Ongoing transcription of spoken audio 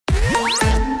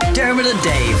Dermot and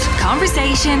Dave.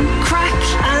 Conversation, crack,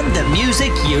 And the music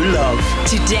you love.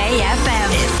 Today FM.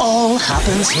 It all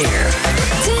happens here.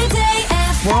 Today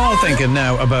FM. We're all thinking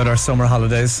now about our summer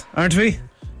holidays, aren't we?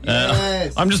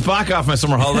 I'm just back off my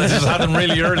summer holidays. I just had them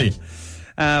really early.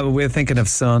 We're thinking of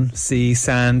sun, sea,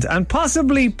 sand, and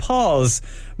possibly paws.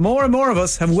 More and more of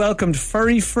us have welcomed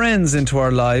furry friends into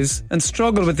our lives and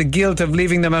struggle with the guilt of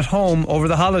leaving them at home over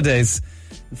the holidays.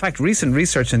 In fact, recent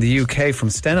research in the UK from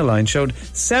Stenaline showed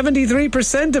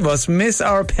 73% of us miss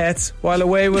our pets while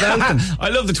away without them. I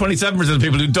love the 27% of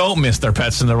people who don't miss their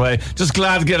pets in their way. Just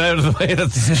glad to get out of the way of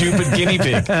that stupid guinea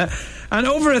pig. And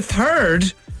over a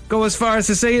third go as far as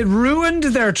to say it ruined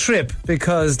their trip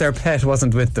because their pet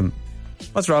wasn't with them.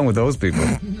 What's wrong with those people?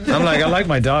 I like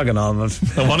my dog and all, but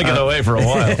I want to get away for a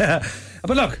while. Yeah.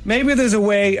 But look, maybe there's a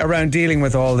way around dealing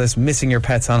with all this missing your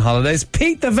pets on holidays.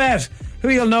 Pete the vet, who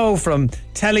you'll know from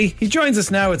telly, he joins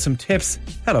us now with some tips.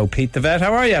 Hello, Pete the vet.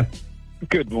 How are you?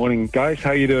 Good morning, guys.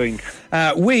 How are you doing?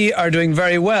 We are doing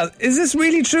very well. Is this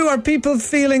really true? Are people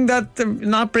feeling that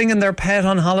not bringing their pet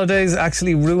on holidays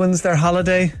actually ruins their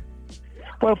holiday?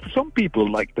 Well, for some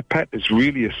people, like, the pet is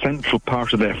really a central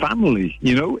part of their family.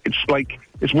 You know, it's like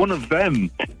it's one of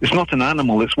them. It's not an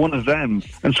animal, it's one of them.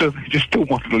 And so they just don't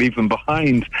want to leave them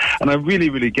behind. And I really,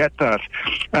 really get that.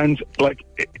 And, like,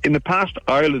 in the past,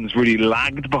 Ireland's really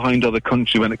lagged behind other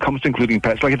countries when it comes to including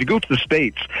pets. Like, if you go to the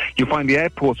States, you'll find the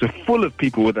airports are full of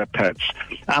people with their pets.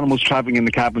 Animals travelling in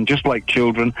the cabin just like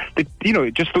children.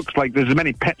 It just looks like there's as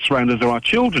many pets around as there are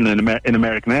children in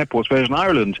American airports, whereas in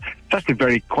Ireland, it's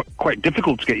actually quite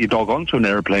difficult to get your dog onto an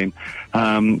aeroplane.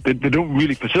 They don't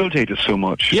really facilitate it so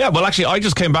much. Yeah, well, actually, I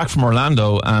just came back from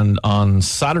Orlando and on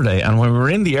Saturday, and when we were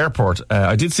in the airport,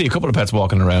 I did see a couple of pets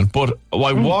walking around, but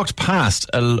I walked past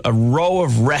a row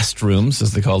of restrooms,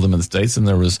 as they call them in the States, and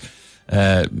there was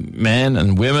men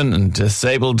and women and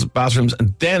disabled bathrooms,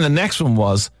 and then the next one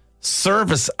was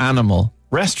service animal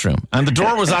restroom, and the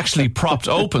door was actually propped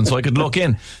open so I could look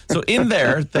in. So in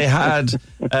there they had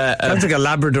Sounds like a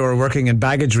Labrador working in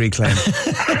baggage reclaim.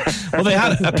 well, they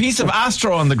had a piece of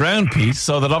Astro on the ground, Pete,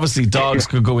 so that obviously dogs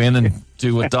could go in and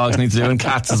do what dogs need to do, and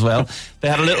cats as well. They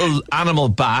had a little animal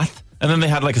bath, and then they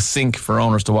had like a sink for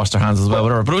owners to wash their hands as well,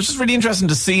 whatever. But it was just really interesting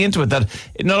to see into it that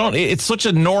it's such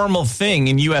a normal thing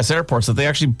in US airports that they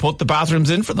actually put the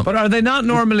bathrooms in for them. But are they not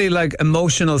normally like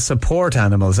emotional support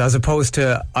animals as opposed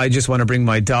to, I just want to bring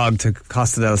my dog to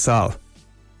Costa del Sol?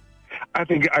 I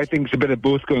think it's a bit of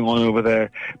both going on over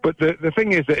there. But the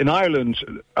thing is that in Ireland,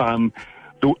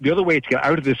 the other way to get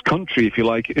out of this country, if you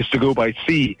like, is to go by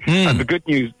sea. And the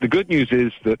good news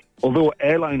is that although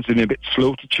airlines are a bit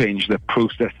slow to change their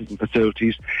processes and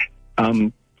facilities,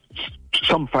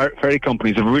 some ferry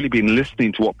companies have really been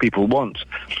listening to what people want.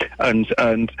 And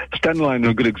Stenaline are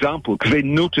a good example, because they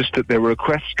noticed that there were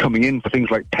requests coming in for things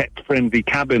like pet-friendly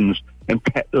cabins and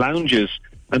pet lounges.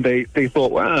 And they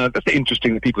thought, well, that's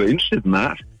interesting that people are interested in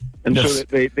that. And yes. So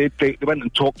they went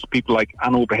and talked to people like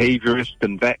animal behaviourists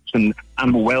and vets and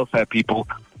animal welfare people,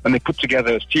 and they put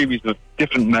together a series of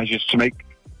different measures to make...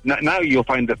 Now you'll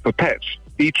find that for pets,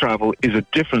 sea travel is a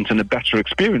different and a better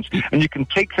experience. And you can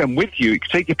take them with you, you can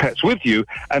take your pets with you,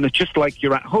 and it's just like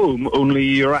you're at home, only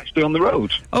you're actually on the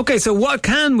road. Okay, so what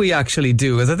can we actually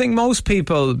do? Because I think most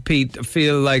people, Pete,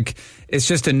 feel like it's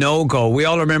just a no-go. We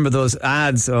all remember those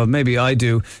ads, or maybe I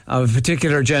do, of a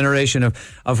particular generation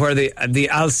of where the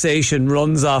Alsatian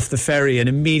runs off the ferry and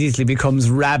immediately becomes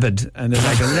rabid, and it's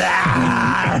like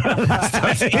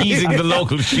starts eating the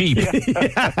local sheep.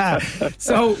 Yeah.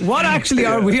 So what actually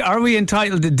are we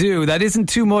entitled to do that isn't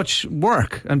too much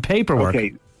work and paperwork?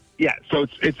 Okay, yeah, so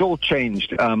it's all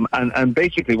changed, and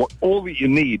basically all that you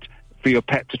need for your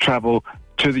pet to travel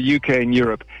to the UK and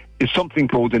Europe is something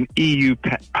called an EU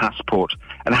pet passport.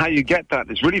 And how you get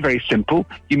that is really very simple.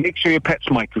 You make sure your pet's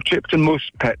microchipped, and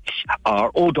most pets are.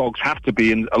 All dogs have to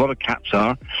be, and a lot of cats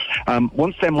are.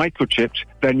 Once they're microchipped,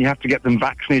 then you have to get them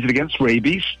vaccinated against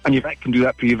rabies, and your vet can do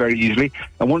that for you very easily.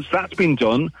 And once that's been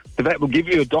done, the vet will give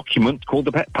you a document called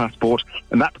the pet passport,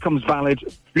 and that becomes valid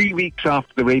 3 weeks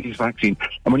after the rabies vaccine.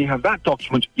 And when you have that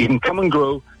document, you can come and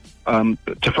go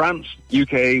to France,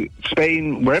 UK,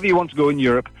 Spain, wherever you want to go in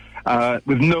Europe,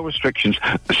 with no restrictions.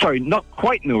 Sorry, not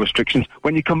quite no restrictions.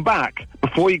 When you come back,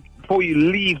 before you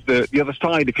leave the other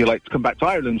side, if you like, to come back to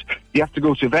Ireland, you have to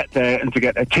go to a vet there and to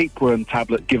get a tapeworm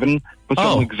tablet given for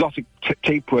some exotic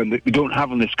tapeworm that we don't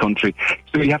have in this country.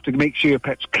 So you have to make sure your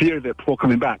pet's clear of it before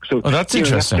coming back. So that's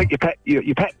interesting. You have to take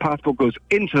your pet passport goes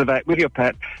into the vet with your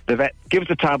pet. The vet gives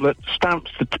the tablet,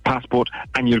 stamps the passport,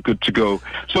 and you're good to go.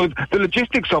 So the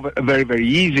logistics of it are very, very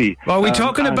easy. Well, are we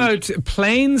talking about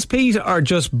planes, Pete, or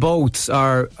just boats?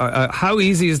 Or how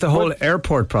easy is the whole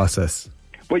airport process?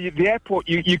 Well, the airport,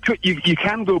 you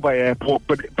can go by airport,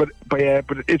 but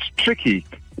it's tricky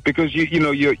because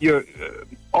you're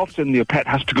often your pet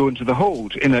has to go into the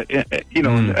hold in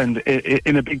and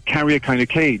in a big carrier kind of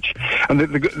cage. And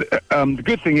the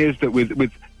good thing is that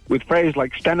with phrase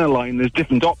like Stena-Line, there's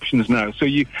different options now. So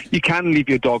you can leave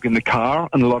your dog in the car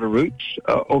on a lot of routes,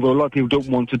 although a lot of people don't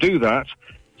want to do that.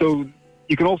 So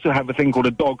you can also have a thing called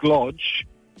a dog lodge,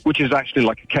 which is actually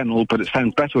like a kennel, but it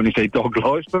sounds better when you say dog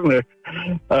lodge, doesn't it?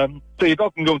 So your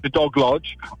dog can go to dog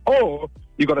lodge, or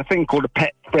you've got a thing called a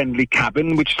pet-friendly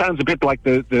cabin, which sounds a bit like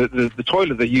the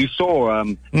toilet that you saw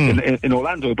in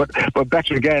Orlando, but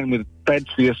better again with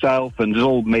beds for yourself, and it's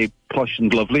all made plush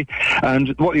and lovely.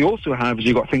 And what you also have is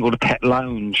you've got a thing called a pet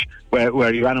lounge,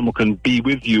 where your animal can be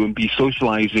with you and be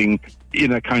socialising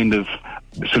in a kind of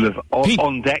sort of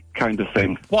on deck kind of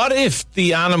thing. What if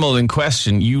the animal in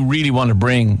question you really want to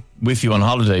bring with you on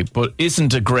holiday, but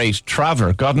isn't a great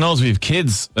traveller? God knows we have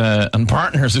kids and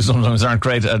partners who sometimes aren't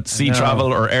great at sea travel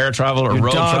or air travel or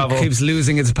road dog travel. Keeps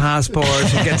losing its passport.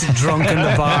 It gets drunk in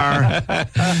the bar.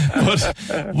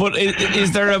 But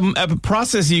is there a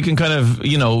process you can kind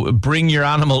of bring your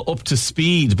animal up to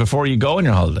speed before you go on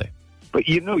your holiday? But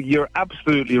you're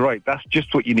absolutely right. That's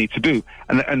just what you need to do.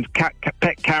 And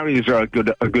pet carriers are a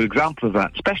good example of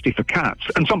that, especially for cats.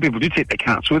 And some people do take their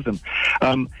cats with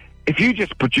them. If you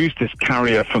just produce this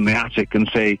carrier from the attic and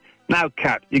say, "Now,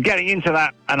 cat, you're getting into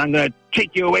that, and I'm going to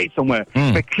take you away somewhere,"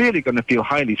 they're clearly going to feel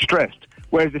highly stressed.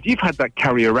 Whereas if you've had that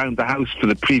carrier around the house for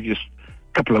the previous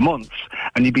couple of months,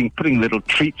 and you've been putting little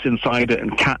treats inside it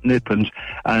and catnip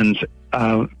and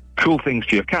cool things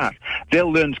for your cat,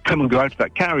 they'll learn to come and go out of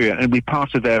that carrier and be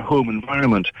part of their home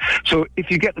environment. So if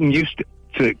you get them used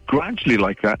to gradually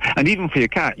like that, and even for your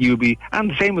cat, you'll be,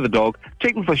 and the same with the dog,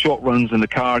 take them for short runs in the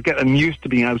car, get them used to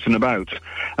being out and about.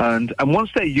 And once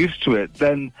they're used to it,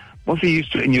 then once they're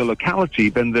used to it in your locality,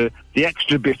 then the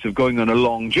extra bit of going on a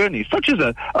long journey, such as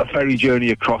a ferry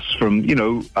journey across from,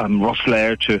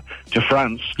 Rosslare to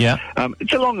France. Yeah.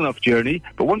 It's a long enough journey,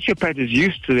 but once your pet is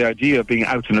used to the idea of being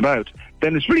out and about,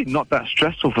 then it's really not that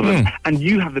stressful for them. And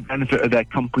you have the benefit of their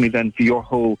company then for your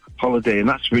whole holiday, and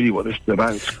that's really what this is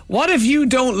about. What if you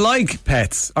don't like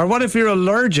pets? Or what if you're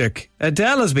allergic?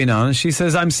 Adele has been on and she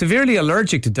says, "I'm severely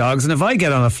allergic to dogs, and if I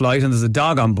get on a flight and there's a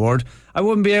dog on board, I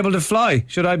wouldn't be able to fly.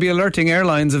 Should I be alerting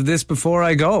airlines of this before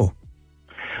I go?"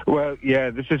 Well,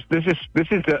 yeah, this is the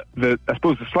I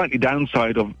suppose the slightly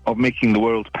downside of making the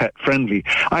world pet friendly.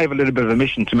 I have a little bit of a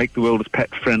mission to make the world as pet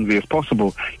friendly as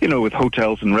possible, with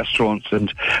hotels and restaurants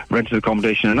and rented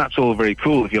accommodation, and that's all very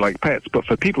cool if you like pets, but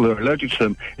for people who are allergic to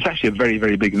them, it's actually a very,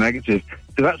 very big negative.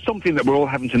 So that's something that we're all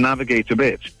having to navigate a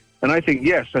bit. And I think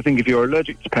if you're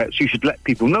allergic to pets, you should let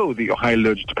people know that you're highly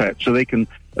allergic to pets so they can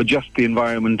adjust the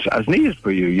environment as needed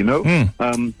for you,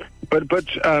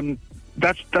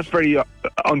 That's very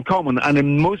uncommon, and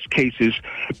in most cases,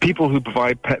 people who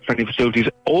provide pet-friendly facilities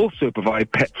also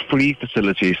provide pet-free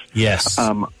facilities. Yes.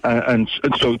 And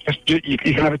so you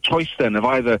can have a choice then of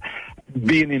either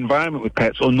be in the environment with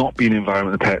pets or not be in the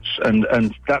environment with pets,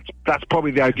 and that's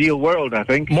probably the ideal world, I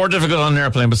think. More difficult on an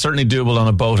airplane, but certainly doable on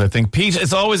a boat, I think. Pete,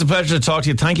 it's always a pleasure to talk to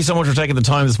you. Thank you so much for taking the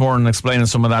time this morning and explaining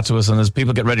some of that to us. And as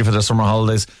people get ready for their summer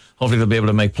holidays, hopefully they'll be able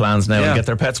to make plans now and get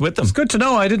their pets with them. It's good to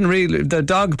know. I didn't really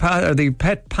the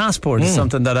pet passport is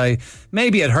something that I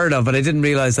maybe had heard of, but I didn't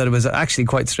realise that it was actually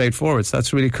quite straightforward. So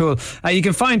that's really cool. You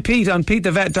can find Pete on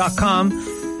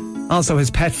PeteTheVet.com, also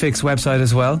his Pet Fix website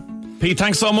as well. Pete,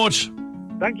 thanks so much.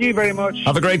 Thank you very much.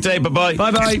 Have a great day. Bye-bye.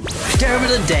 Bye-bye. Dermot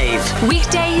and Dave.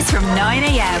 Weekdays from 9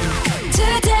 a.m.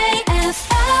 Today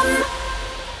FM.